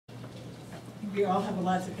We all have a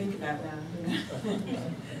lot to think about now.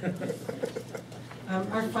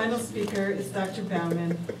 Our final speaker is Dr.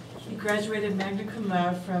 Baumann. He graduated magna cum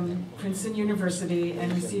laude from Princeton University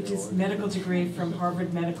and received his medical degree from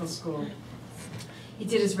Harvard Medical School. He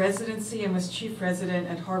did his residency and was chief resident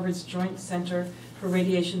at Harvard's Joint Center for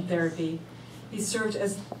Radiation Therapy. He served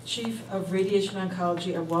as chief of radiation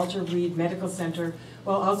oncology at Walter Reed Medical Center,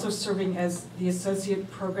 while also serving as the associate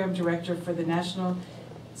program director for the National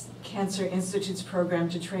Cancer Institute's program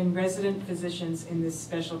to train resident physicians in this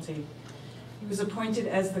specialty. He was appointed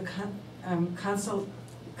as the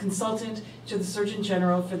consultant to the Surgeon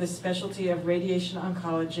General for the specialty of radiation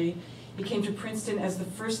oncology. He came to Princeton as the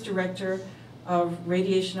first director of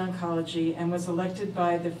radiation oncology and was elected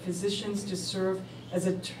by the physicians to serve as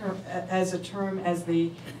a term as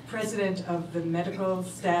the president of the medical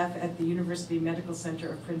staff at the University Medical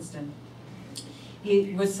Center of Princeton.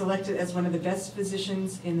 He was selected as one of the best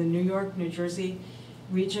physicians in the New York, New Jersey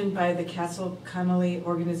region by the Castle Connolly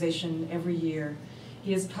organization every year.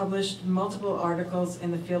 He has published multiple articles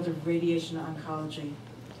in the field of radiation oncology.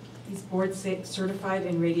 He's board certified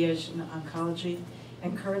in radiation oncology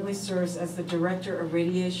and currently serves as the director of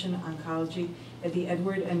radiation oncology at the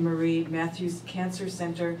Edward and Marie Matthews Cancer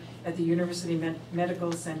Center at the University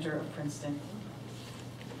Medical Center of Princeton.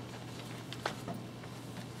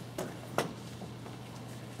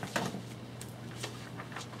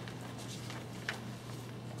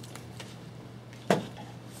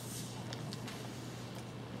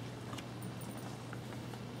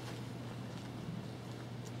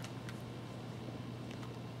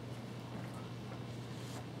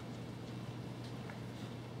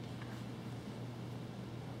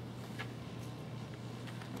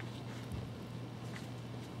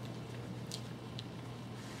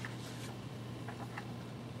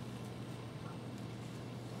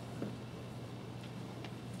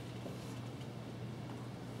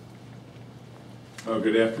 Well,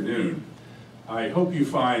 good afternoon. I hope you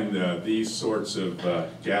find these sorts of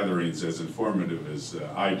gatherings as informative as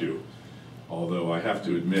I do, although I have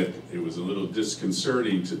to admit it was a little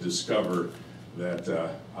disconcerting to discover that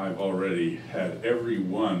I've already had every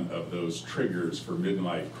one of those triggers for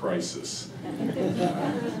midlife crisis.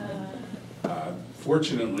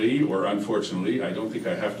 Fortunately, or unfortunately, I don't think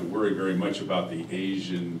I have to worry very much about the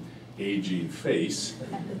aging face,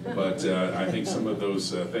 but I think some of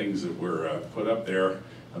those things that were put up there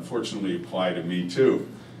unfortunately apply to me too.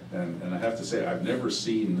 And I have to say, I've never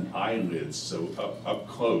seen eyelids so up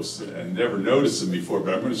close and never noticed them before,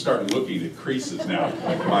 but I'm going to start looking at creases now,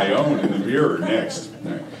 my own in the mirror next.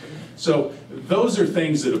 Right. So those are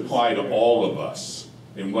things that apply to all of us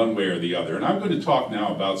in one way or the other. And I'm going to talk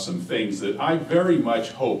now about some things that I very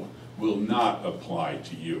much hope will not apply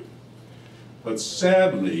to you. But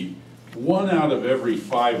sadly, 1 out of every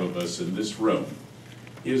 5 of us in this room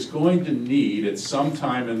is going to need at some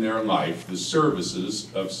time in their life the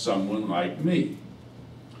services of someone like me.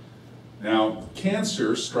 Now,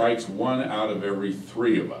 cancer strikes 1 out of every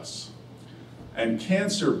 3 of us. And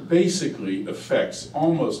cancer basically affects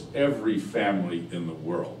almost every family in the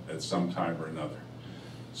world at some time or another.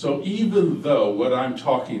 So even though what I'm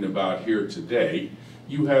talking about here today,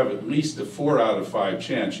 you have at least a 4 out of 5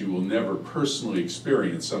 chance you will never personally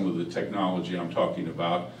experience some of the technology I'm talking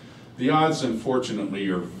about, the odds, unfortunately,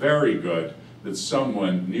 are very good that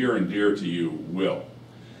someone near and dear to you will.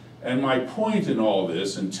 And my point in all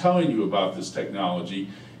this, and telling you about this technology,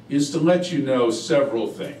 is to let you know several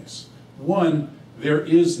things. One, there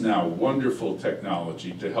is now wonderful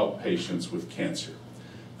technology to help patients with cancer.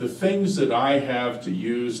 The things that I have to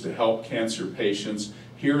use to help cancer patients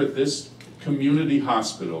here at this community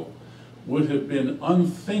hospital would have been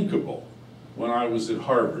unthinkable when I was at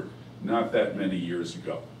Harvard not that many years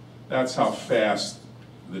ago. That's how fast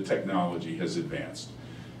the technology has advanced.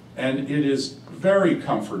 And it is very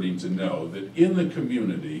comforting to know that in the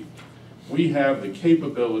community, we have the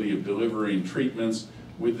capability of delivering treatments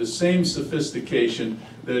with the same sophistication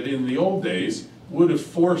that in the old days would have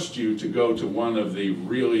forced you to go to one of the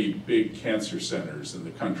really big cancer centers in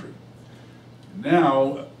the country.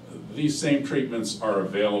 Now, these same treatments are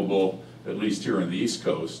available, at least here on the East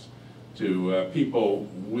Coast, to people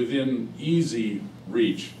within easy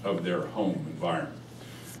reach of their home environment.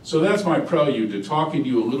 So that's my prelude to talking to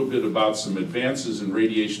you a little bit about some advances in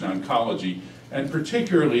radiation oncology, and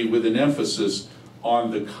particularly with an emphasis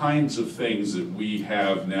on the kinds of things that we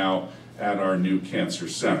have now at our new cancer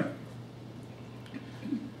center.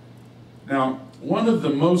 Now, one of the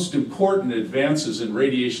most important advances in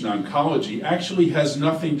radiation oncology actually has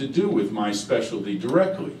nothing to do with my specialty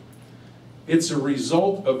directly. It's a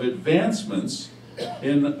result of advancements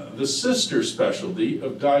in the sister specialty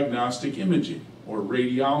of diagnostic imaging, or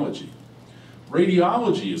radiology.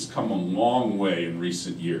 Radiology has come a long way in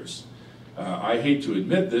recent years. I hate to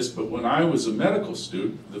admit this, but when I was a medical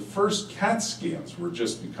student, the first CAT scans were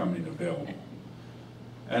just becoming available.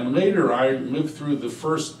 And later I lived through the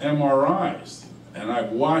first MRIs, and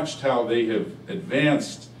I've watched how they have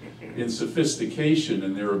advanced in sophistication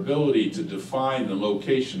and their ability to define the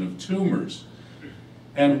location of tumors.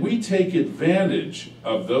 And we take advantage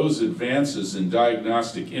of those advances in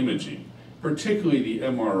diagnostic imaging, particularly the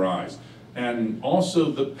MRIs, and also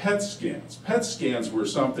the PET scans. PET scans were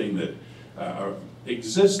something that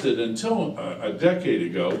existed until a decade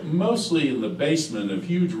ago, mostly in the basement of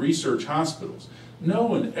huge research hospitals. No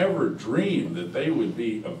one ever dreamed that they would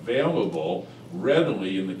be available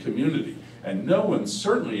readily in the community. And no one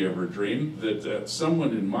certainly ever dreamed that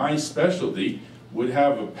someone in my specialty would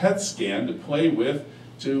have a PET scan to play with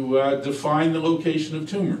to define the location of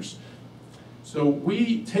tumors. So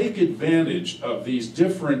we take advantage of these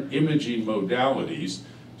different imaging modalities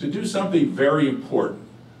to do something very important,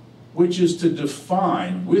 which is to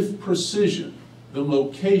define with precision the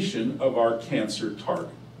location of our cancer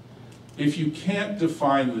target. If you can't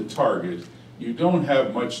define the target, you don't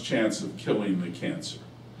have much chance of killing the cancer.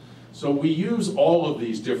 So we use all of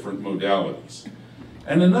these different modalities.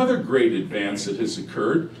 And another great advance that has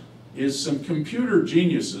occurred is some computer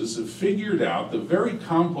geniuses have figured out the very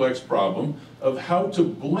complex problem of how to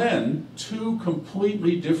blend two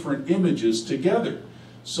completely different images together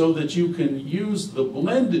so that you can use the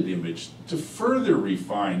blended image to further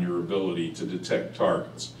refine your ability to detect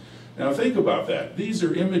targets. Now think about that. These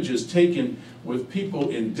are images taken with people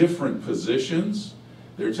in different positions.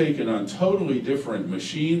 They're taken on totally different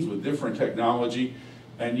machines with different technology,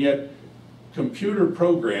 and yet computer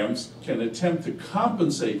programs can attempt to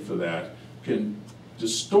compensate for that, can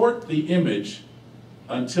distort the image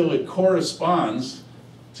until it corresponds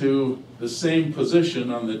to the same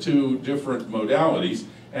position on the two different modalities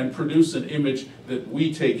and produce an image that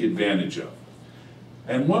we take advantage of.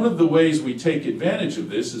 And one of the ways we take advantage of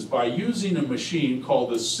this is by using a machine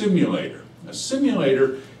called a simulator. A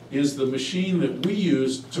simulator is the machine that we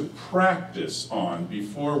use to practice on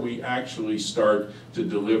before we actually start to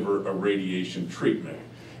deliver a radiation treatment.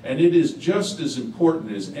 And it is just as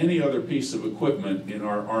important as any other piece of equipment in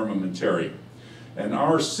our armamentarium. And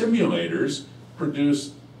our simulators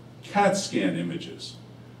produce CAT scan images.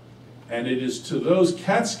 And it is to those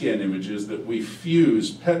CAT scan images that we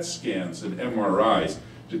fuse PET scans and MRIs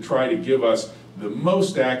to try to give us the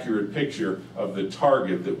most accurate picture of the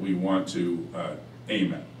target that we want to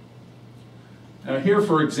aim at. Now here,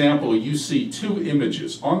 for example, you see two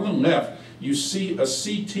images. On the left, you see a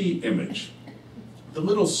CT image. The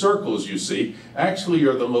little circles you see actually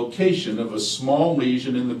are the location of a small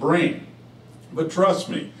lesion in the brain. But trust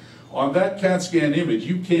me, on that CAT scan image,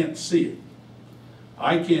 you can't see it.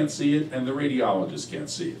 I can't see it, and the radiologist can't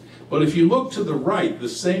see it. But if you look to the right, the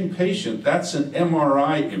same patient, that's an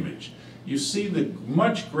MRI image. You see the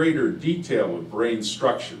much greater detail of brain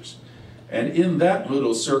structures. And in that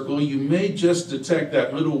little circle, you may just detect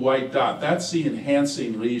that little white dot. That's the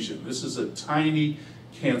enhancing lesion. This is a tiny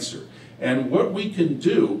cancer. And what we can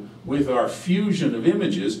do with our fusion of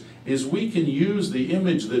images is we can use the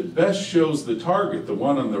image that best shows the target, the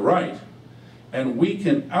one on the right, and we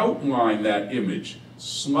can outline that image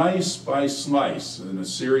slice by slice in a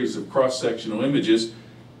series of cross-sectional images,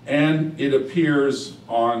 and it appears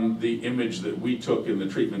on the image that we took in the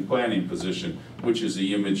treatment planning position, which is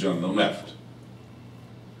the image on the left.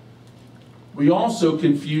 We also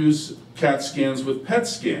can fuse CAT scans with PET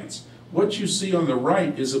scans. What you see on the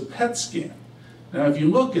right is a PET scan. Now if you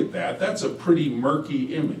look at that, that's a pretty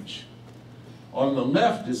murky image. On the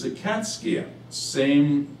left is a CAT scan,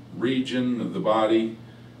 same region of the body,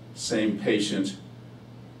 same patient.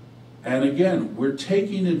 And again, we're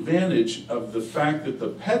taking advantage of the fact that the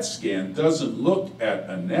PET scan doesn't look at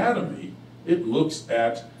anatomy, it looks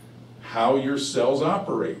at how your cells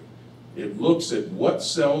operate. It looks at what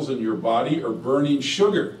cells in your body are burning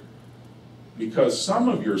sugar. Because some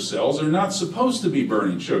of your cells are not supposed to be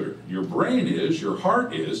burning sugar. Your brain is, your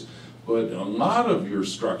heart is, but a lot of your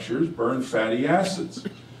structures burn fatty acids.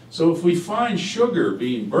 So if we find sugar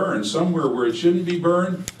being burned somewhere where it shouldn't be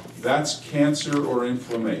burned, that's cancer or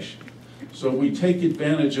inflammation. So we take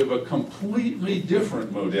advantage of a completely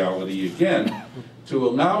different modality again to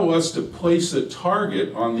allow us to place a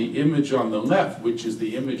target on the image on the left, which is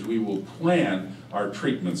the image we will plan our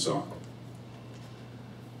treatments on.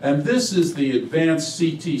 And this is the advanced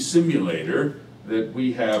CT simulator that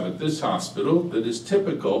we have at this hospital that is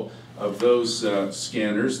typical of those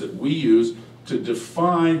scanners that we use to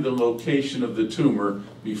define the location of the tumor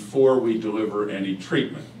before we deliver any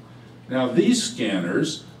treatment. Now, these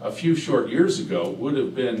scanners, a few short years ago, would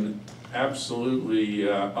have been absolutely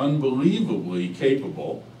unbelievably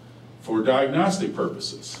capable for diagnostic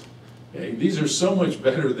purposes. Okay? These are so much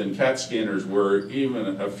better than CAT scanners were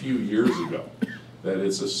even a few years ago, that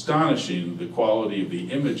it's astonishing the quality of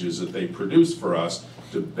the images that they produce for us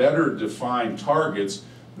to better define targets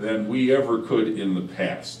than we ever could in the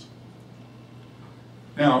past.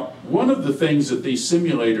 Now, one of the things that these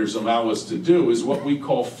simulators allow us to do is what we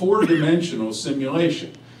call four-dimensional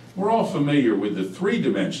simulation. We're all familiar with the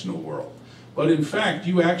three-dimensional world, but in fact,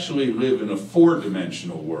 you actually live in a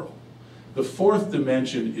four-dimensional world. The fourth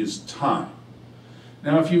dimension is time.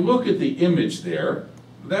 Now, if you look at the image there,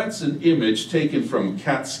 that's an image taken from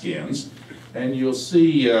CAT scans, and you'll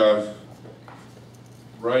see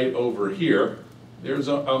right over here, there's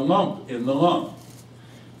a lump in the lung.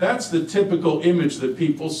 That's the typical image that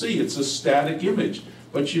people see. It's a static image.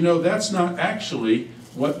 But you know, that's not actually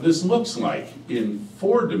what this looks like in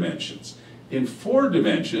 4 dimensions. In 4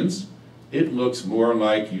 dimensions, it looks more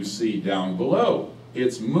like you see down below.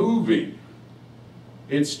 It's moving.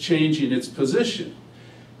 It's changing its position.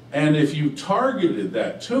 And if you targeted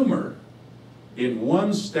that tumor in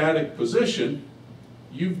one static position,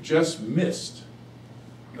 you've just missed.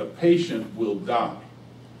 A patient will die.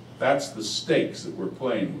 That's the stakes that we're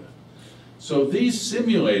playing with. So these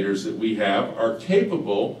simulators that we have are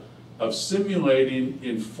capable of simulating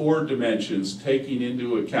in 4 dimensions, taking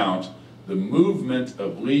into account the movement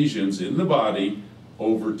of lesions in the body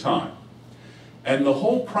over time. And the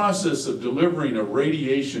whole process of delivering a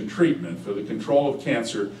radiation treatment for the control of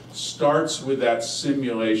cancer starts with that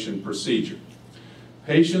simulation procedure.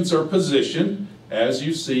 Patients are positioned, as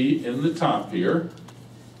you see in the top here.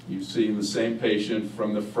 You've seen the same patient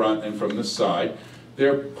from the front and from the side.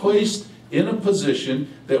 They're placed in a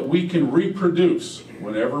position that we can reproduce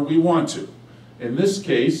whenever we want to. In this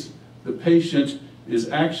case, the patient is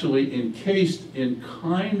actually encased in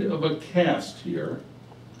kind of a cast here,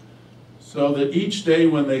 so that each day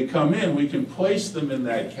when they come in, we can place them in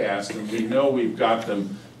that cast and we know we've got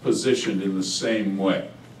them positioned in the same way.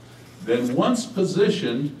 Then once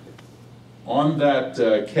positioned on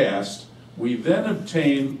that cast, we then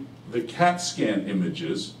obtain the CAT scan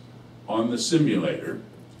images on the simulator,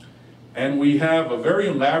 and we have a very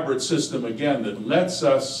elaborate system again that lets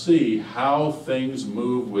us see how things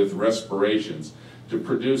move with respirations to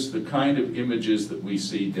produce the kind of images that we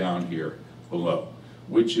see down here below,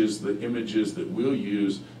 which is the images that we'll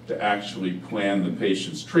use to actually plan the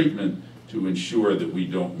patient's treatment to ensure that we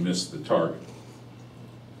don't miss the target.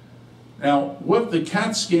 Now, what the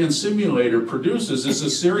CAT scan simulator produces is a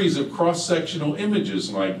series of cross-sectional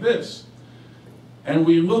images like this. And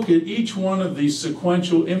we look at each one of these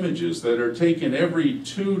sequential images that are taken every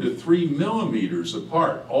 2 to 3 millimeters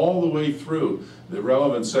apart, all the way through the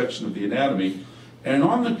relevant section of the anatomy. And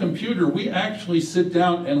on the computer, we actually sit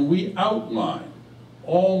down and we outline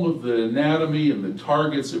all of the anatomy and the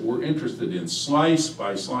targets that we're interested in, slice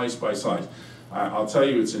by slice by slice. I'll tell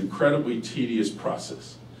you, it's an incredibly tedious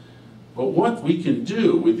process. But what we can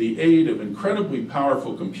do with the aid of incredibly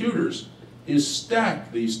powerful computers is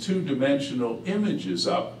stack these 2-dimensional images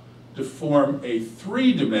up to form a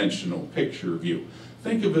 3-dimensional picture view.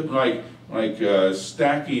 Think of it like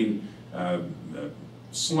stacking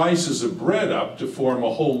slices of bread up to form a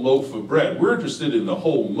whole loaf of bread. We're interested in the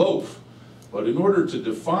whole loaf, but in order to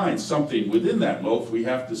define something within that loaf, we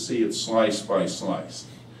have to see it slice by slice.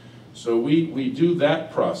 So we do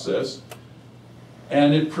that process.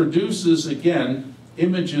 And it produces, again,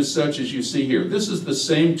 images such as you see here. This is the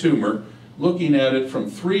same tumor, looking at it from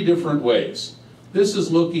 3 different ways. This is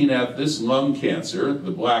looking at this lung cancer,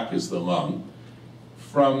 the black is the lung,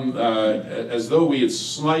 from as though we had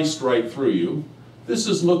sliced right through you. This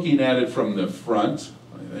is looking at it from the front.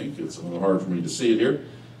 I think it's a little hard for me to see it here.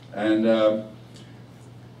 And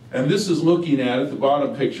this is looking at it, the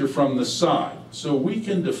bottom picture, from the side. So we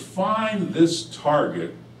can define this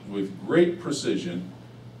target with great precision,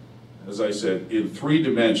 as I said, in 3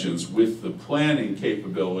 dimensions with the planning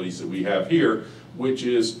capabilities that we have here, which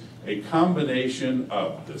is a combination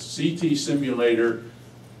of the CT simulator,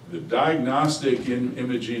 the diagnostic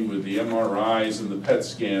imaging with the MRIs and the PET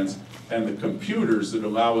scans, and the computers that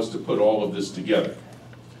allow us to put all of this together.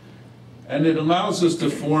 And it allows us to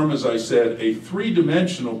form, as I said, a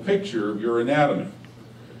 3-dimensional picture of your anatomy.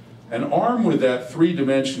 And armed with that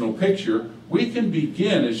 3-dimensional picture, we can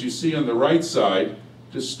begin, as you see on the right side,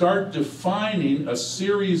 to start defining a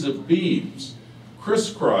series of beams,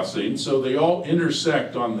 crisscrossing so they all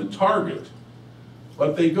intersect on the target.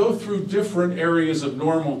 but they go through different areas of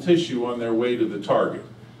normal tissue on their way to the target.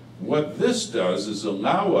 What this does is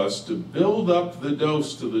allow us to build up the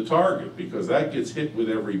dose to the target, because that gets hit with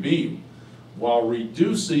every beam, while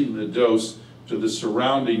reducing the dose to the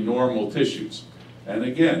surrounding normal tissues. And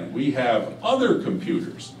again, we have other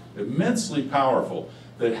computers, immensely powerful,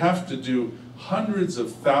 that have to do hundreds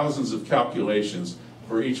of thousands of calculations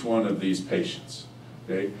for each one of these patients.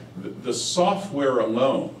 Okay? The software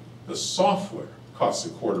alone, the software costs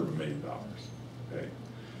 $250,000. Okay?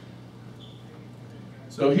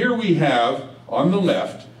 So here we have, on the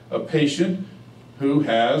left, a patient who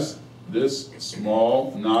has this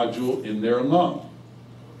small nodule in their lung.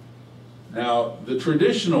 Now, the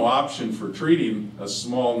traditional option for treating a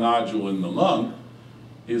small nodule in the lung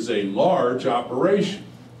is a large operation.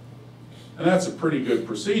 And that's a pretty good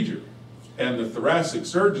procedure. And the thoracic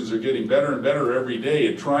surgeons are getting better and better every day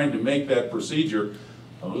at trying to make that procedure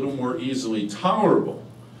a little more easily tolerable.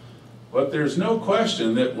 But there's no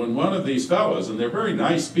question that when one of these fellows, and they're very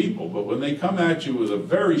nice people, but when they come at you with a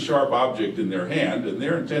very sharp object in their hand and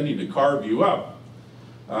they're intending to carve you up,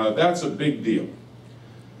 that's a big deal.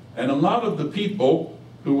 And a lot of the people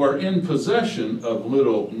who are in possession of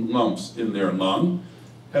little lumps in their lung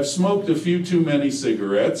have smoked a few too many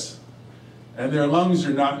cigarettes, and their lungs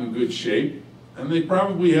are not in good shape, and they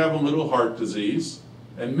probably have a little heart disease,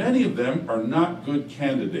 and many of them are not good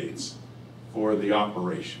candidates for the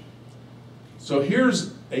operation. So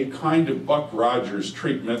here's a kind of Buck Rogers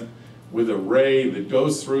treatment with a ray that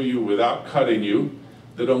goes through you without cutting you,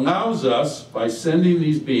 that allows us, by sending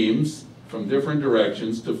these beams from different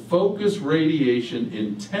directions, to focus radiation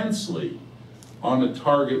intensely on a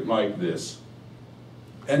target like this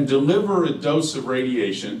and deliver a dose of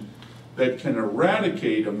radiation that can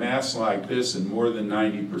eradicate a mass like this in more than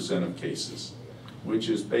 90% of cases, which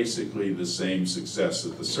is basically the same success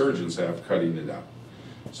that the surgeons have cutting it out.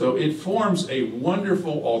 So it forms a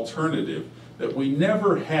wonderful alternative that we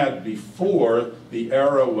never had before the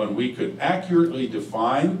era when we could accurately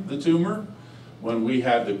define the tumor, when we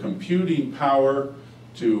had the computing power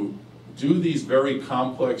to do these very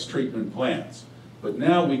complex treatment plans. But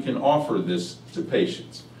now we can offer this to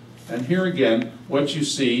patients. And here again, what you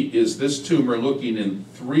see is this tumor looking in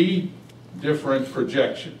 3 different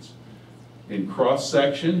projections. In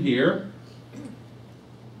cross-section here,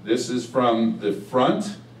 this is from the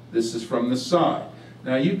front, this is from the side.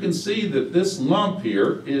 Now you can see that this lump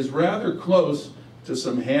here is rather close to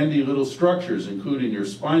some handy little structures, including your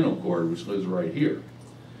spinal cord, which lives right here.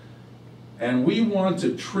 And we want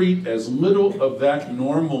to treat as little of that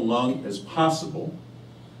normal lung as possible.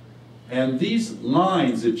 And these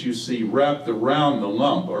lines that you see wrapped around the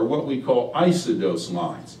lump are what we call isodose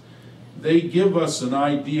lines. They give us an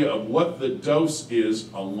idea of what the dose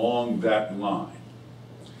is along that line.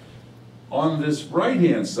 On this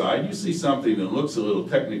right-hand side, you see something that looks a little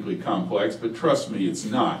technically complex, but trust me, it's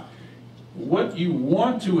not. What you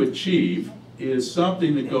want to achieve is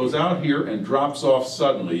something that goes out here and drops off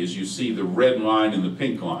suddenly, as you see the red line and the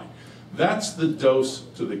pink line. That's the dose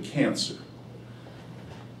to the cancer.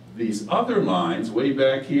 These other lines way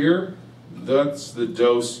back here, that's the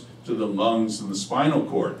dose to the lungs and the spinal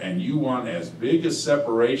cord. And you want as big a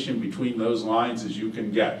separation between those lines as you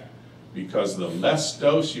can get, because the less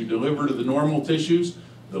dose you deliver to the normal tissues,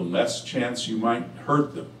 the less chance you might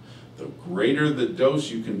hurt them. The greater the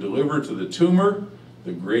dose you can deliver to the tumor,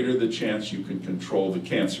 the greater the chance you can control the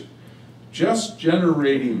cancer. Just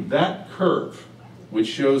generating that curve, which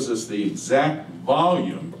shows us the exact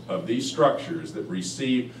volume of these structures that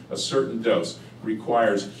receive a certain dose,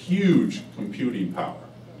 requires huge computing power.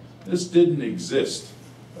 This didn't exist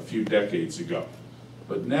a few decades ago,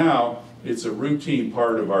 but now it's a routine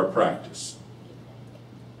part of our practice.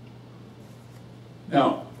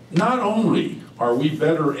 Now, not only are we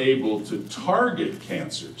better able to target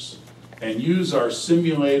cancers and use our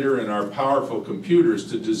simulator and our powerful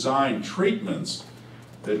computers to design treatments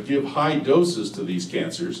that give high doses to these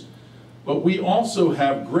cancers, but we also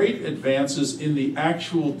have great advances in the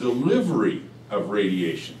actual delivery of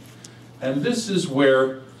radiation. And this is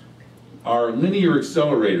where our linear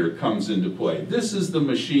accelerator comes into play. This is the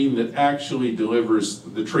machine that actually delivers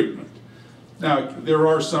the treatment. Now, there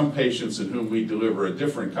are some patients in whom we deliver a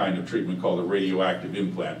different kind of treatment called a radioactive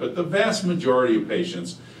implant, but the vast majority of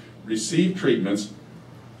patients receive treatments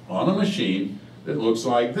on a machine that looks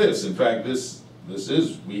like this. In fact,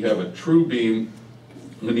 we have a true beam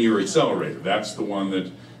linear accelerator. That's the one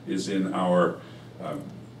that is in our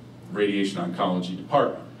radiation oncology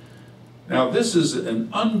department. Now, this is an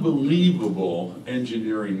unbelievable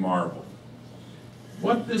engineering marvel.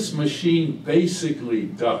 What this machine basically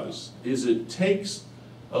does is it takes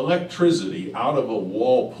electricity out of a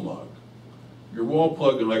wall plug. Your wall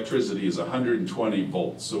plug electricity is 120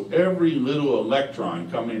 volts. So every little electron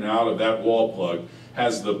coming out of that wall plug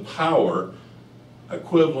has the power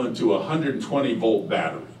equivalent to a 120 volt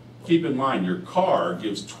battery. Keep in mind, your car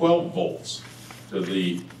gives 12 volts to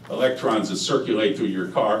the electrons that circulate through your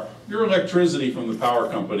car. Your electricity from the power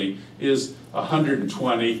company is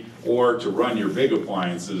 120, or to run your big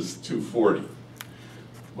appliances, 240.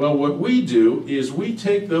 Well, what we do is we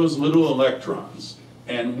take those little electrons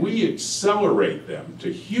and we accelerate them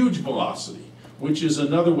to huge velocity, which is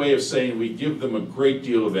another way of saying we give them a great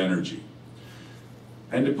deal of energy.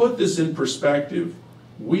 And to put this in perspective,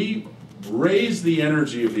 we raise the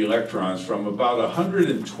energy of the electrons from about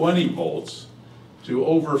 120 volts to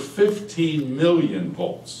over 15 million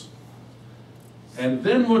volts. And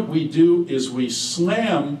then what we do is we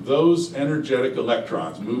slam those energetic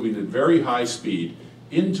electrons, moving at very high speed,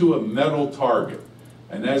 into a metal target.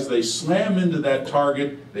 And as they slam into that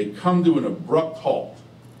target, they come to an abrupt halt.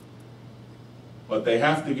 But they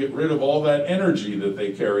have to get rid of all that energy that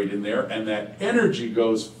they carried in there, and that energy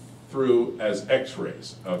goes through as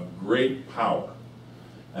X-rays of great power.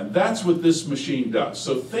 And that's what this machine does.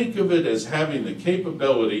 So think of it as having the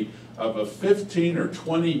capability of a 15 or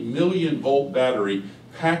 20 million volt battery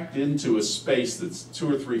packed into a space that's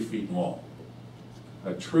 2 or 3 feet long.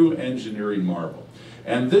 A true engineering marvel.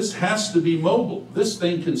 And this has to be mobile. This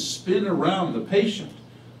thing can spin around the patient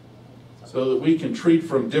so that we can treat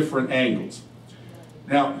from different angles.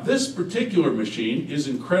 Now, this particular machine is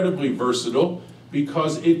incredibly versatile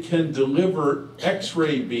because it can deliver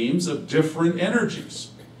X-ray beams of different energies.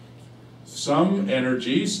 Some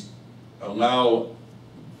energies allow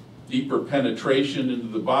deeper penetration into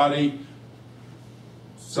the body.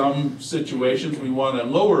 Some situations we want a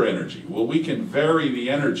lower energy. Well, we can vary the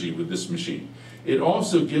energy with this machine. It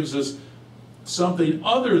also gives us something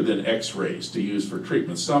other than X-rays to use for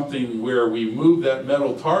treatment, something where we move that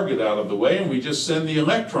metal target out of the way and we just send the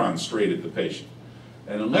electrons straight at the patient.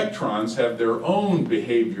 And electrons have their own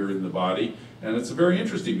behavior in the body, and it's a very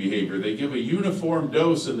interesting behavior. They give a uniform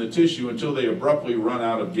dose in the tissue until they abruptly run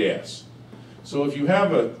out of gas. So if you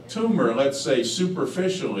have a tumor, let's say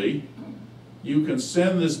superficially, you can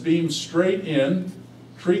send this beam straight in,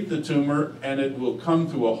 treat the tumor, and it will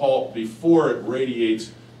come to a halt before it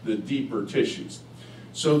radiates the deeper tissues.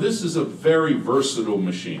 So this is a very versatile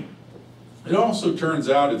machine. It also turns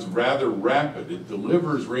out it's rather rapid. It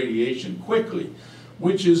delivers radiation quickly,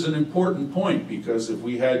 which is an important point, because if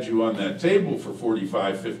we had you on that table for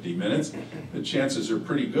 45, 50 minutes, the chances are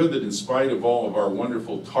pretty good that in spite of all of our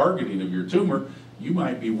wonderful targeting of your tumor, you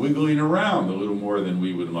might be wiggling around a little more than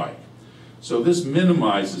we would like. So this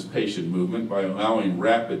minimizes patient movement by allowing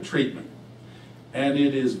rapid treatment. And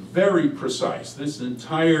it is very precise. This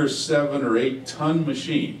entire 7 or 8 ton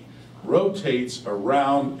machine rotates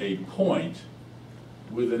around a point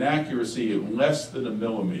with an accuracy of less than a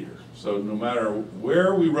millimeter. So no matter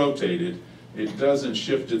where we rotate it, it doesn't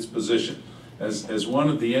shift its position. As one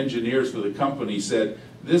of the engineers for the company said,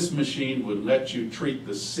 this machine would let you treat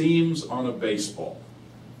the seams on a baseball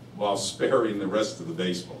while sparing the rest of the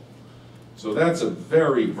baseball. So that's a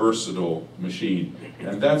very versatile machine,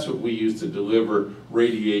 and that's what we use to deliver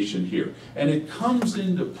radiation here. And it comes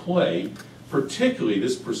into play, particularly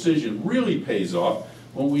this precision really pays off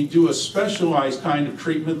when we do a specialized kind of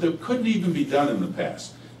treatment that couldn't even be done in the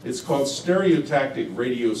past. It's called stereotactic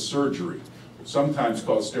radiosurgery, sometimes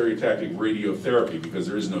called stereotactic radiotherapy because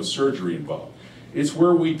there is no surgery involved. It's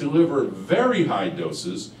where we deliver very high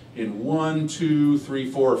doses in 1, 2, 3,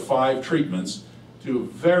 4, 5 treatments to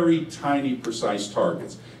very tiny, precise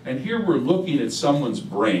targets. And here we're looking at someone's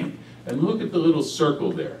brain. And look at the little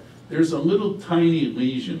circle there. There's a little tiny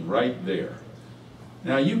lesion right there.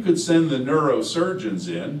 Now you could send the neurosurgeons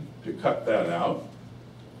in to cut that out.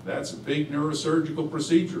 That's a big neurosurgical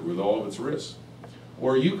procedure with all of its risks.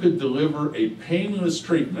 Or you could deliver a painless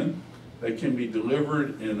treatment that can be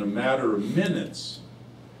delivered in a matter of minutes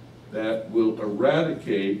that will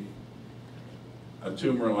eradicate a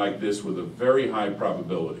tumor like this with a very high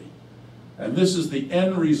probability. And this is the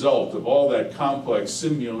end result of all that complex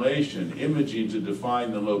simulation, imaging to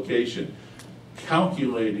define the location,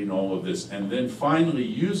 calculating all of this, and then finally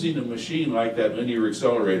using a machine like that linear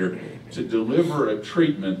accelerator to deliver a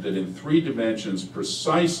treatment that in 3 dimensions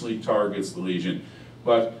precisely targets the lesion.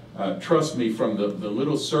 But trust me, from the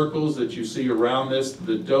little circles that you see around this,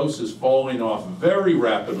 the dose is falling off very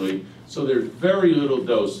rapidly, so there's very little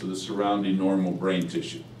dose to the surrounding normal brain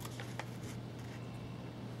tissue.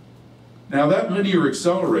 Now that linear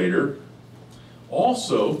accelerator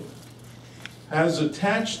also has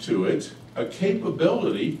attached to it a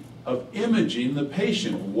capability of imaging the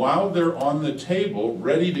patient while they're on the table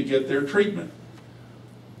ready to get their treatment.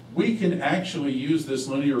 We can actually use this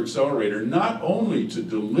linear accelerator not only to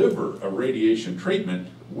deliver a radiation treatment,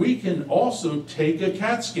 we can also take a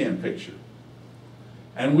CAT scan picture.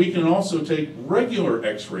 And we can also take regular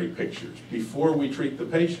X-ray pictures before we treat the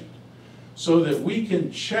patient, so that we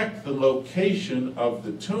can check the location of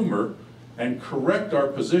the tumor and correct our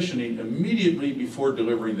positioning immediately before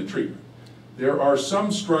delivering the treatment. There are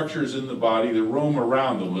some structures in the body that roam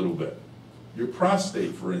around a little bit. Your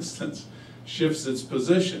prostate, for instance, shifts its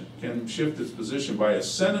position, can shift its position by a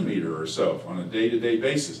centimeter or so on a day-to-day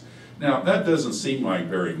basis. Now, that doesn't seem like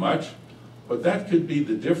very much, but that could be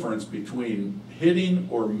the difference between hitting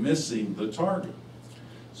or missing the target.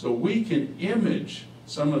 So we can image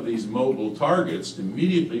some of these mobile targets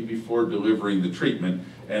immediately before delivering the treatment,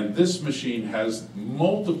 and this machine has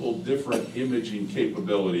multiple different imaging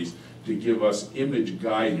capabilities to give us image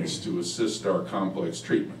guidance to assist our complex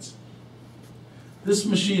treatments. This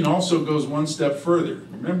machine also goes one step further.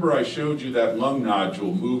 Remember, I showed you that lung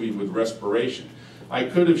nodule moving with respiration. I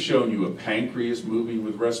could have shown you a pancreas moving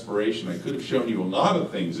with respiration. I could have shown you a lot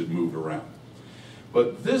of things that move around.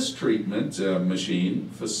 But this treatment machine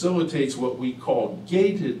facilitates what we call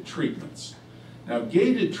gated treatments. Now,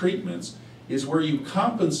 gated treatments is where you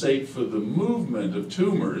compensate for the movement of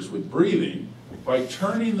tumors with breathing by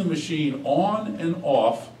turning the machine on and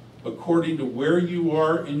off according to where you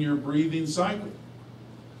are in your breathing cycle.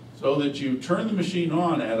 So that you turn the machine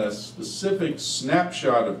on at a specific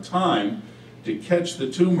snapshot of time to catch the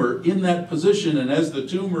tumor in that position, and as the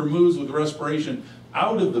tumor moves with respiration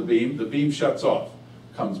out of the beam shuts off,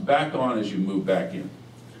 comes back on as you move back in.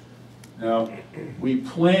 Now, we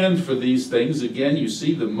planned for these things. Again, you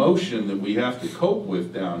see the motion that we have to cope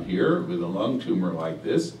with down here with a lung tumor like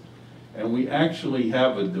this, and we actually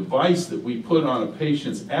have a device that we put on a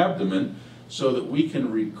patient's abdomen so that we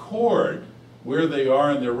can record where they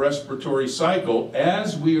are in their respiratory cycle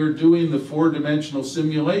as we are doing the four-dimensional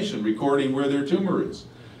simulation, recording where their tumor is.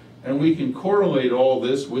 And we can correlate all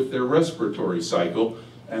this with their respiratory cycle,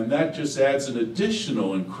 and that just adds an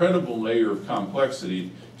additional incredible layer of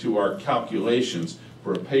complexity to our calculations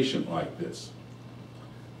for a patient like this.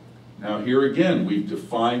 Now here again, we've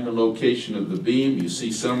defined the location of the beam. You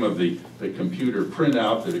see some of the computer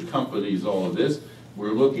printout that accompanies all of this.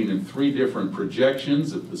 We're looking at 3 different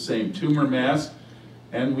projections of the same tumor mass,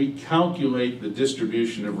 and we calculate the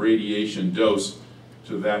distribution of radiation dose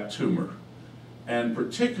to that tumor. And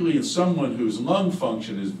particularly in someone whose lung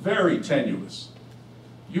function is very tenuous,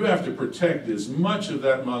 you have to protect as much of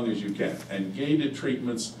that lung as you can, and gated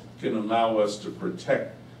treatments can allow us to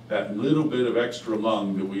protect that little bit of extra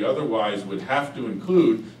lung that we otherwise would have to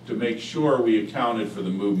include to make sure we accounted for the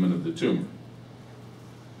movement of the tumor.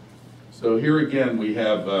 So here again we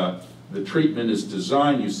have the treatment is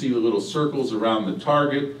designed. You see the little circles around the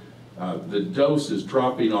target. The dose is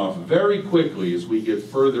dropping off very quickly as we get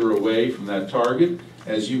further away from that target.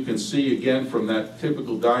 As you can see again from that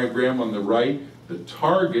typical diagram on the right, the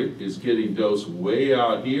target is getting dosed way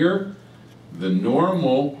out here. The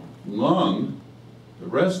normal lung, the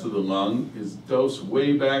rest of the lung, is dosed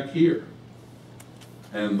way back here.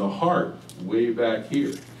 And the heart way back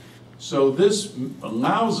here. So this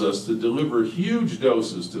allows us to deliver huge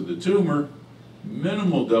doses to the tumor,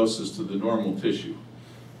 minimal doses to the normal tissue.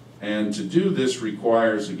 And to do this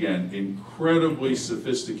requires, again, incredibly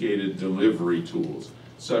sophisticated delivery tools,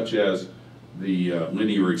 such as the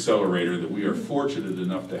linear accelerator that we are fortunate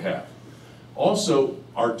enough to have. Also,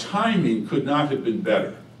 our timing could not have been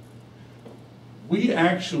better. We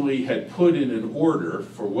actually had put in an order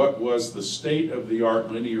for what was the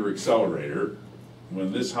state-of-the-art linear accelerator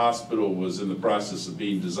when this hospital was in the process of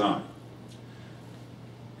being designed.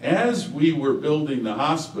 As we were building the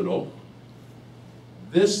hospital,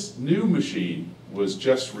 this new machine was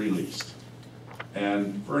just released.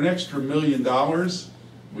 And for an extra $1 million,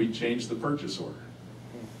 we changed the purchase order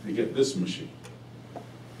to get this machine.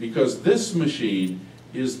 Because this machine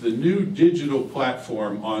is the new digital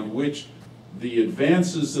platform on which the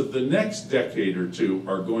advances of the next decade or two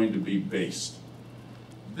are going to be based.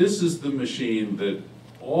 This is the machine that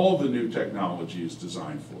all the new technology is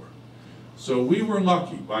designed for. So we were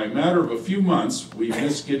lucky. By a matter of a few months, we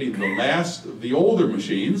missed getting the last of the older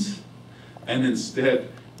machines, and instead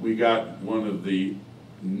we got one of the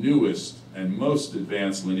newest and most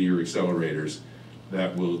advanced linear accelerators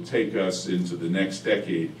that will take us into the next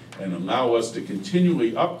decade and allow us to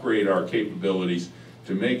continually upgrade our capabilities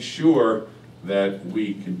to make sure that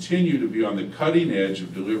we continue to be on the cutting edge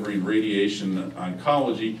of delivering radiation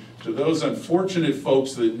oncology to those unfortunate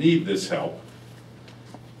folks that need this help.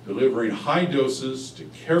 delivering high doses to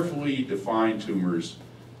carefully defined tumors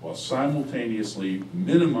while simultaneously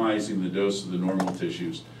minimizing the dose of the normal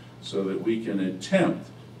tissues so that we can attempt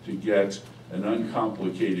to get an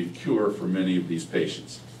uncomplicated cure for many of these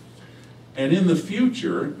patients. And in the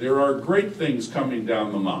future, there are great things coming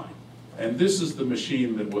down the line. And this is the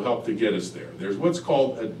machine that will help to get us there. There's what's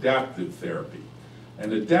called adaptive therapy.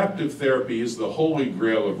 And adaptive therapy is the holy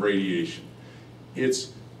grail of radiation.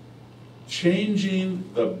 It's changing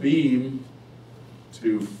the beam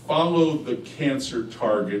to follow the cancer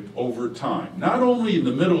target over time. Not only in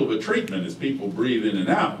the middle of a treatment as people breathe in and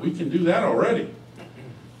out, we can do that already,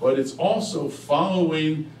 but it's also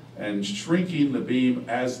following and shrinking the beam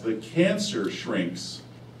as the cancer shrinks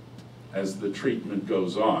as the treatment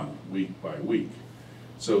goes on week by week.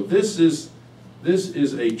 So this is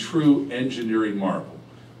a true engineering marvel.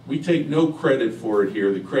 We take no credit for it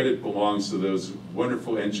here. The credit belongs to those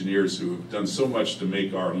wonderful engineers who have done so much to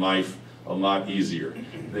make our life a lot easier.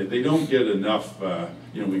 They don't get enough,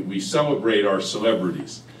 we celebrate our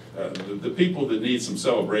celebrities. The people that need some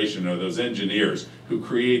celebration are those engineers who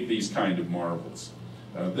create these kind of marvels.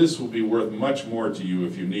 This will be worth much more to you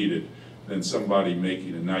if you need it than somebody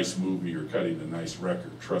making a nice movie or cutting a nice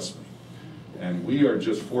record, trust me. And we are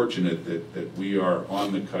just fortunate that we are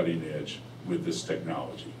on the cutting edge with this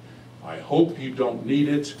technology. I hope you don't need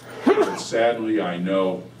it, but sadly I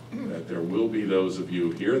know that there will be those of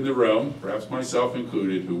you here in the room, perhaps myself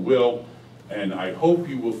included, who will, and I hope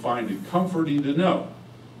you will find it comforting to know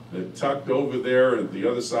that tucked over there at the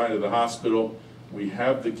other side of the hospital, we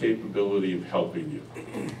have the capability of helping you.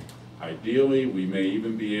 Ideally, we may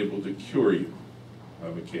even be able to cure you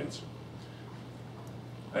of a cancer.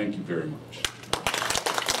 Thank you very much.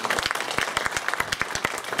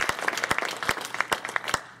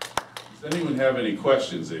 Does anyone have any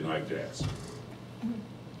questions they'd like to ask?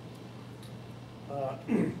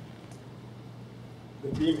 The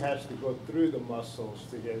beam has to go through the muscles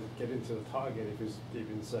to get into the target if it's deep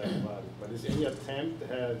inside the body. But is any attempt to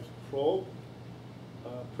have probe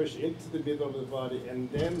push into the middle of the body and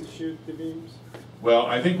then shoot the beams? Well,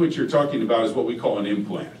 I think what you're talking about is what we call an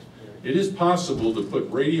implant. It is possible to put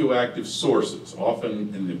radioactive sources,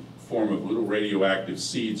 often in the form of little radioactive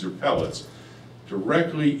seeds or pellets,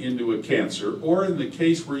 directly into a cancer, or in the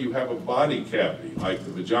case where you have a body cavity, like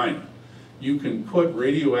the vagina, you can put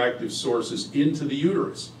radioactive sources into the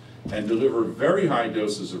uterus and deliver very high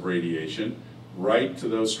doses of radiation right to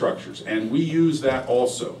those structures. And we use that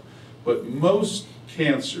also. But most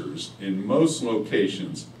cancers in most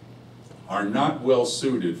locations are not well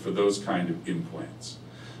suited for those kind of implants.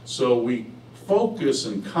 So we focus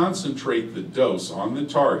and concentrate the dose on the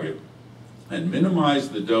target and minimize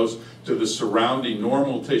the dose to the surrounding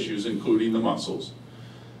normal tissues, including the muscles,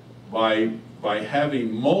 by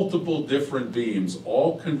having multiple different beams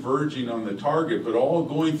all converging on the target, but all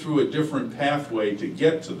going through a different pathway to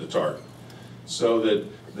get to the target, so that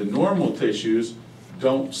the normal tissues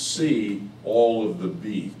don't see all of the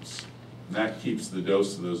beams. And that keeps the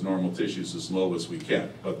dose of those normal tissues as low as we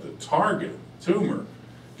can. But the target, tumor,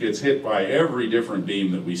 gets hit by every different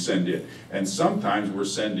beam that we send in. And sometimes we're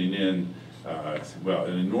sending in, well,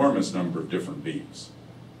 an enormous number of different beams.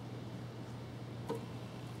 I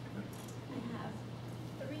have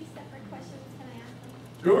 3 separate questions. Can I ask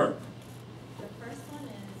them? Sure. The first one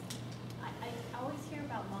is, I always hear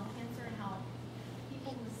about lung cancer and how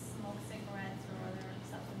people who smoke cigarettes or other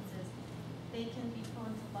substances, they can be prone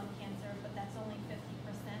to lung cancer, but that's only 50%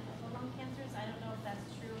 of the lung cancers. I don't know if that's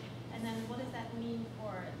true. And then what does that mean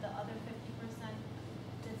for the other 50%?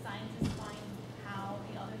 Did scientists find how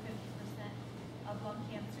the other 50% of lung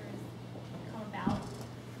cancers come about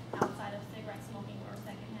outside of cigarette smoking or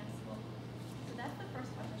secondhand smoke? So that's the first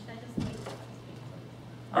question. Should I just wait till I speak?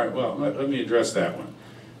 All right, well, let me address that one.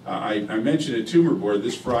 I mentioned at Tumor Board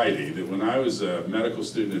this Friday that when I was a medical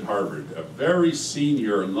student at Harvard, a very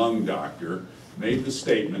senior lung doctor made the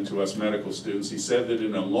statement to us medical students. He said that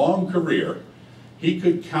in a long career, he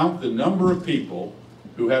could count the number of people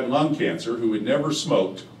who had lung cancer who had never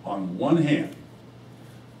smoked on one hand.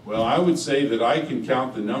 Well, I would say that I can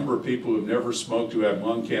count the number of people who have never smoked who have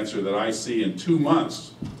lung cancer that I see in 2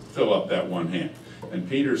 months fill up that one hand. And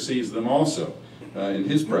Peter sees them also in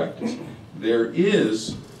his practice. There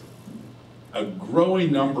is a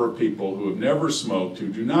growing number of people who have never smoked who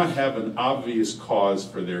do not have an obvious cause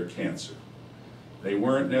for their cancer. They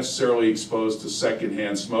weren't necessarily exposed to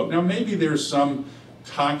secondhand smoke. Now, maybe there's some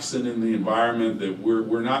toxin in the environment that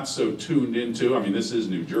we're not so tuned into. I mean, this is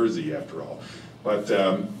New Jersey after all. But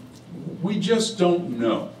we just don't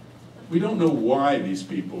know. We don't know why these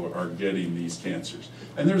people are getting these cancers.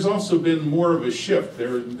 And there's also been more of a shift.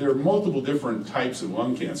 There are multiple different types of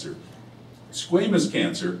lung cancer. Squamous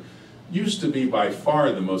cancer used to be by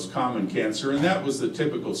far the most common cancer, and that was the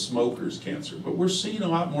typical smoker's cancer. But we're seeing a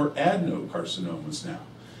lot more adenocarcinomas now.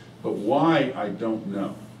 But why, I don't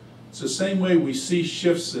know. It's the same way we see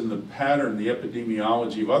shifts in the pattern, the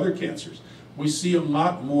epidemiology of other cancers. We see a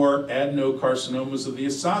lot more adenocarcinomas of the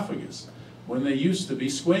esophagus when they used to be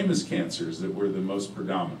squamous cancers that were the most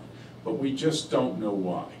predominant. But we just don't know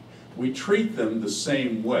why. We treat them the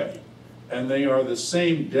same way, and they are the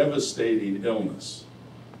same devastating illness.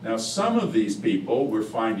 Now, some of these people, we're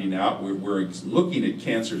finding out, we're looking at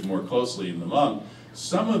cancers more closely in the lung,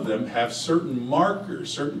 some of them have certain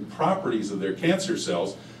markers, certain properties of their cancer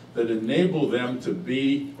cells that enable them to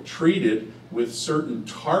be treated with certain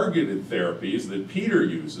targeted therapies that Peter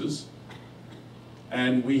uses.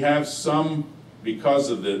 And we have some, because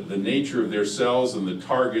of the nature of their cells and the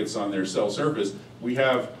targets on their cell surface, we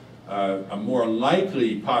have a more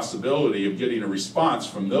likely possibility of getting a response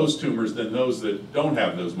from those tumors than those that don't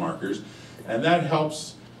have those markers. And that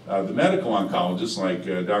helps the medical oncologists like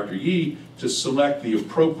Dr. Yi to select the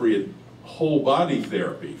appropriate whole body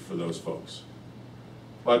therapy for those folks.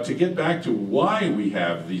 But to get back to why we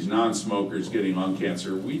have these non-smokers getting lung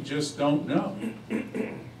cancer, we just don't know.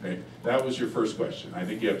 Okay? That was your first question. I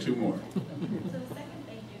think you have two more. So the second,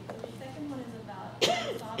 thank you. So the second one is about,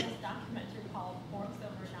 I saw this documentary called Forks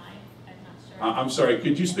Over Knives. I'm not sure. I'm sorry,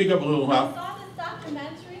 could you speak up a little I louder? saw this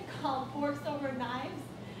documentary called Forks Over Knives,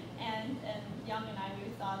 and Young and I,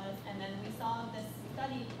 we saw this, and then we saw this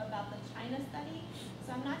study about the China study.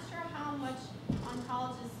 So I'm not sure how much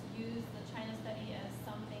oncologists use the China study as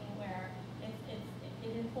something where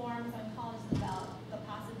it informs oncologists about the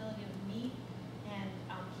possibility of meat and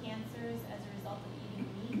cancers as a result of eating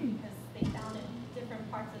meat, because they found in different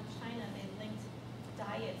parts of China they linked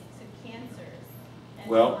diets to cancers. And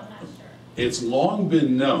Well, so I'm not sure. it's long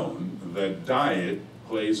been known that diet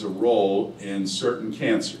plays a role in certain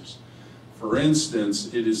cancers. For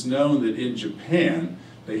instance, it is known that in Japan,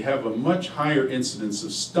 they have a much higher incidence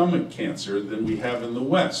of stomach cancer than we have in the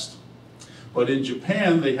West. But in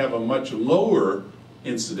Japan, they have a much lower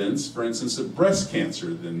incidence, for instance, of breast cancer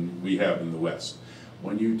than we have in the West.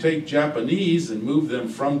 When you take Japanese and move them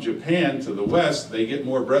from Japan to the West, they get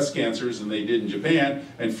more breast cancers than they did in Japan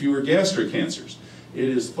and fewer gastric cancers. It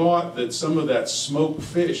is thought that some of that smoked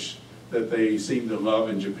fish that they seem to love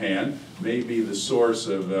in Japan may be the source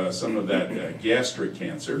of some of that gastric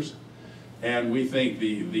cancers. And we think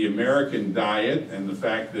the American diet and the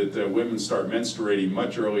fact that women start menstruating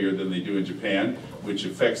much earlier than they do in Japan, which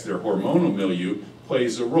affects their hormonal milieu,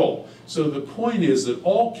 plays a role. So the point is that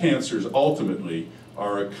all cancers ultimately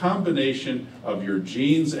are a combination of your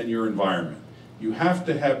genes and your environment. You have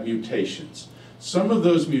to have mutations. Some of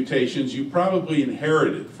those mutations you probably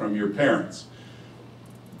inherited from your parents.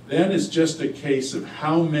 Then it's just a case of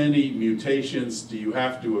how many mutations do you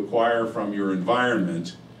have to acquire from your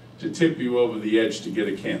environment to tip you over the edge to get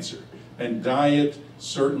a cancer. And diet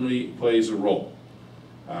certainly plays a role.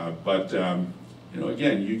 But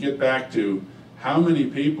again, you get back to how many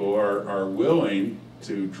people are willing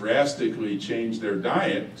to drastically change their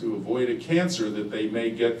diet to avoid a cancer that they may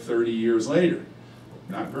get 30 years later.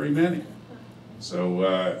 Not very many.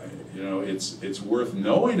 So, it's worth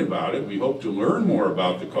knowing about it. We hope to learn more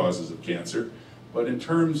about the causes of cancer. But in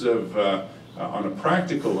terms of, on a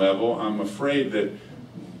practical level, I'm afraid that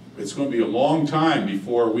it's going to be a long time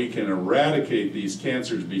before we can eradicate these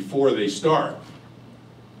cancers before they start.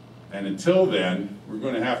 And until then, we're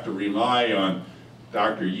going to have to rely on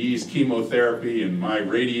Dr. Yi's chemotherapy and my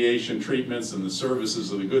radiation treatments and the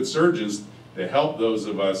services of the good surgeons to help those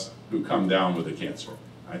of us who come down with a cancer.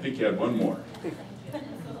 I think you had one more. Thank you.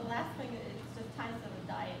 So the last thing is just ties to the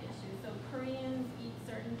diet issue. So Koreans eat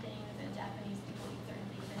certain things and Japanese people eat certain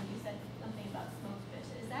things, and you said something about smoked fish.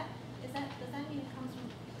 Does that mean it comes from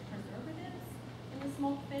preservatives in the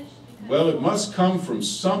smoked fish? Well, it must come from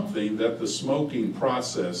something that the smoking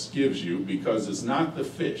process gives you, because it's not the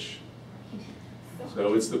fish.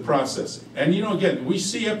 So it's the processing. And again, we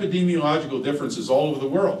see epidemiological differences all over the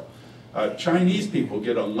world. Chinese people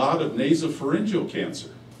get a lot of nasopharyngeal cancer.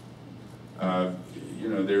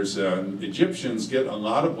 Egyptians get a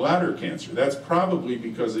lot of bladder cancer. That's probably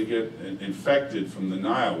because they get infected from the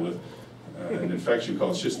Nile with an infection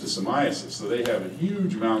called schistosomiasis. So they have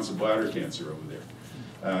huge amounts of bladder cancer over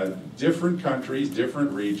there. Different countries,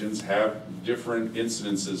 different regions have different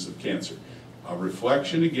incidences of cancer. A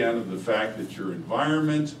reflection, again, of the fact that your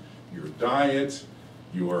environment, your diet,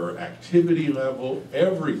 your activity level,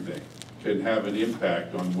 everything can have an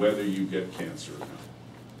impact on whether you get cancer or not.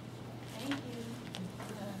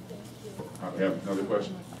 I have another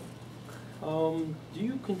question. Do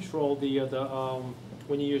you control the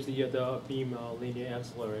when you use the beam linear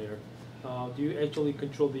accelerator? Do you actually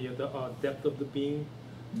control the depth of the beam?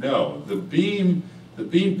 No, the beam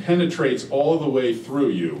penetrates all the way through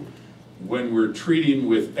you when we're treating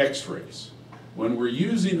with X-rays. When we're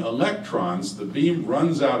using electrons, the beam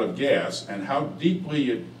runs out of gas, and how deeply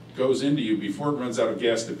it goes into you before it runs out of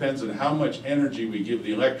gas depends on how much energy we give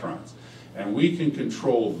the electrons. And we can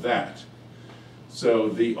control that. So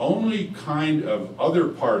the only kind of other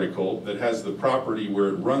particle that has the property where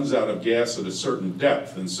it runs out of gas at a certain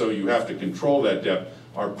depth, and so you have to control that depth,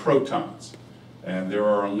 are protons. And there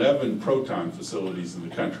are 11 proton facilities in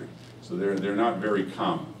the country. So they're not very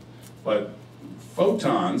common. But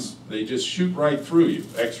photons, they just shoot right through you,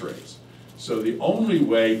 X-rays. So the only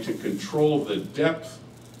way to control the depth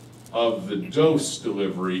of the dose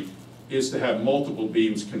delivery is to have multiple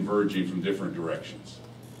beams converging from different directions.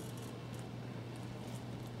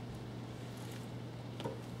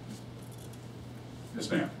 Yes,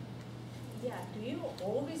 ma'am. Yeah, do you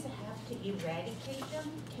always have to eradicate them?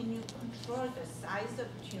 Can you control the size of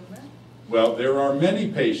tumor? Well, there are many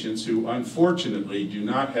patients who unfortunately do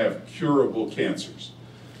not have curable cancers.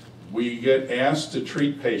 We get asked to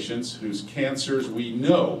treat patients whose cancers we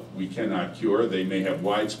know we cannot cure. They may have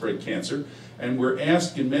widespread cancer, and we're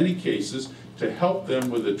asked in many cases to help them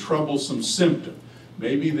with a troublesome symptom.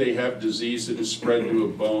 Maybe they have disease that has spread to a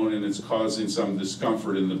bone and it's causing some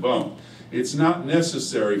discomfort in the bone. It's not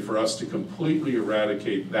necessary for us to completely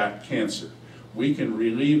eradicate that cancer. We can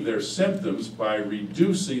relieve their symptoms by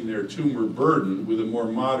reducing their tumor burden with a more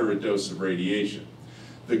moderate dose of radiation.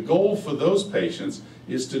 The goal for those patients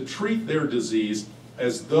is to treat their disease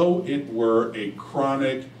as though it were a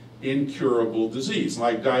chronic, incurable disease,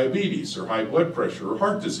 like diabetes or high blood pressure or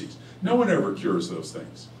heart disease. No one ever cures those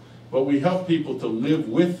things, but we help people to live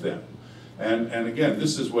with them. And again,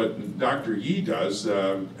 this is what Dr. Yi does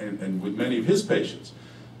and with many of his patients.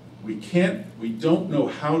 We don't know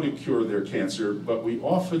how to cure their cancer, but we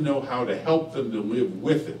often know how to help them to live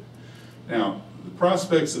with it. Now, the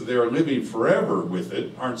prospects of their living forever with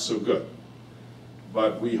it aren't so good,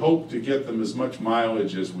 but we hope to get them as much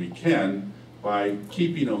mileage as we can by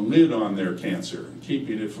keeping a lid on their cancer and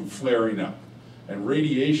keeping it from flaring up. And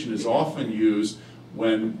radiation is often used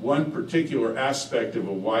when one particular aspect of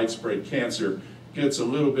a widespread cancer gets a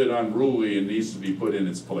little bit unruly and needs to be put in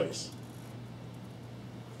its place.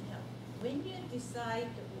 Yeah. When you decide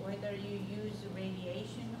whether you use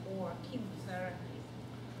radiation or chemotherapy,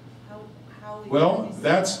 how Well,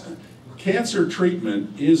 cancer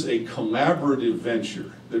treatment is a collaborative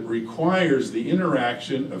venture that requires the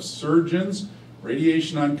interaction of surgeons,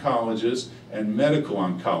 radiation oncologists, and medical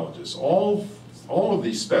oncologists. All of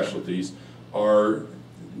these specialties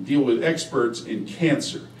deal with experts in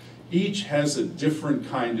cancer. Each has a different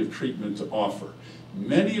kind of treatment to offer.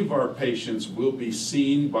 Many of our patients will be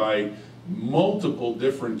seen by multiple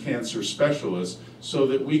different cancer specialists so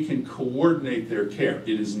that we can coordinate their care.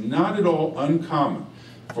 It is not at all uncommon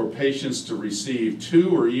for patients to receive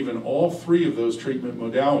 2 or even all 3 of those treatment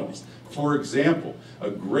modalities. For example, a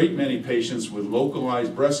great many patients with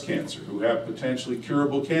localized breast cancer who have potentially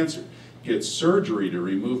curable cancer get surgery to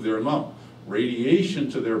remove their lump, radiation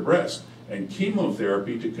to their breast, and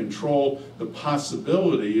chemotherapy to control the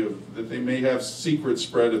possibility that they may have secret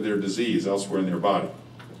spread of their disease elsewhere in their body.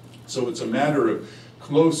 So it's a matter of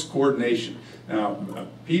close coordination. Now,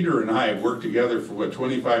 Peter and I have worked together for,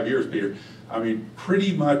 25 years, Peter? I mean,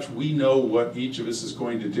 pretty much we know what each of us is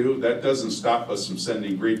going to do. That doesn't stop us from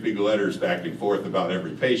sending great big letters back and forth about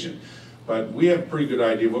every patient. But we have a pretty good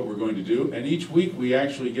idea of what we're going to do, and each week we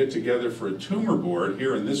actually get together for a tumor board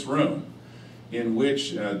here in this room in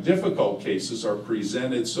which difficult cases are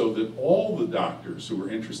presented so that all the doctors who are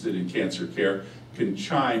interested in cancer care can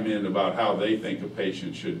chime in about how they think a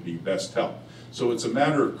patient should be best helped. So it's a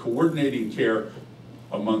matter of coordinating care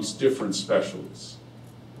amongst different specialists.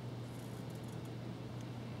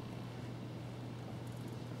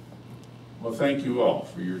 Well, thank you all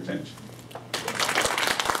for your attention.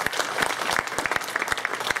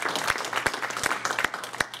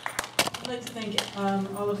 I'd like to thank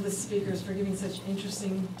all of the speakers for giving such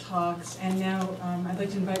interesting talks. And now I'd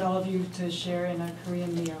like to invite all of you to share in a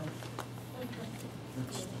Korean meal.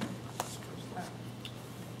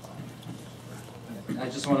 I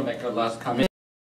just want to make a last comment.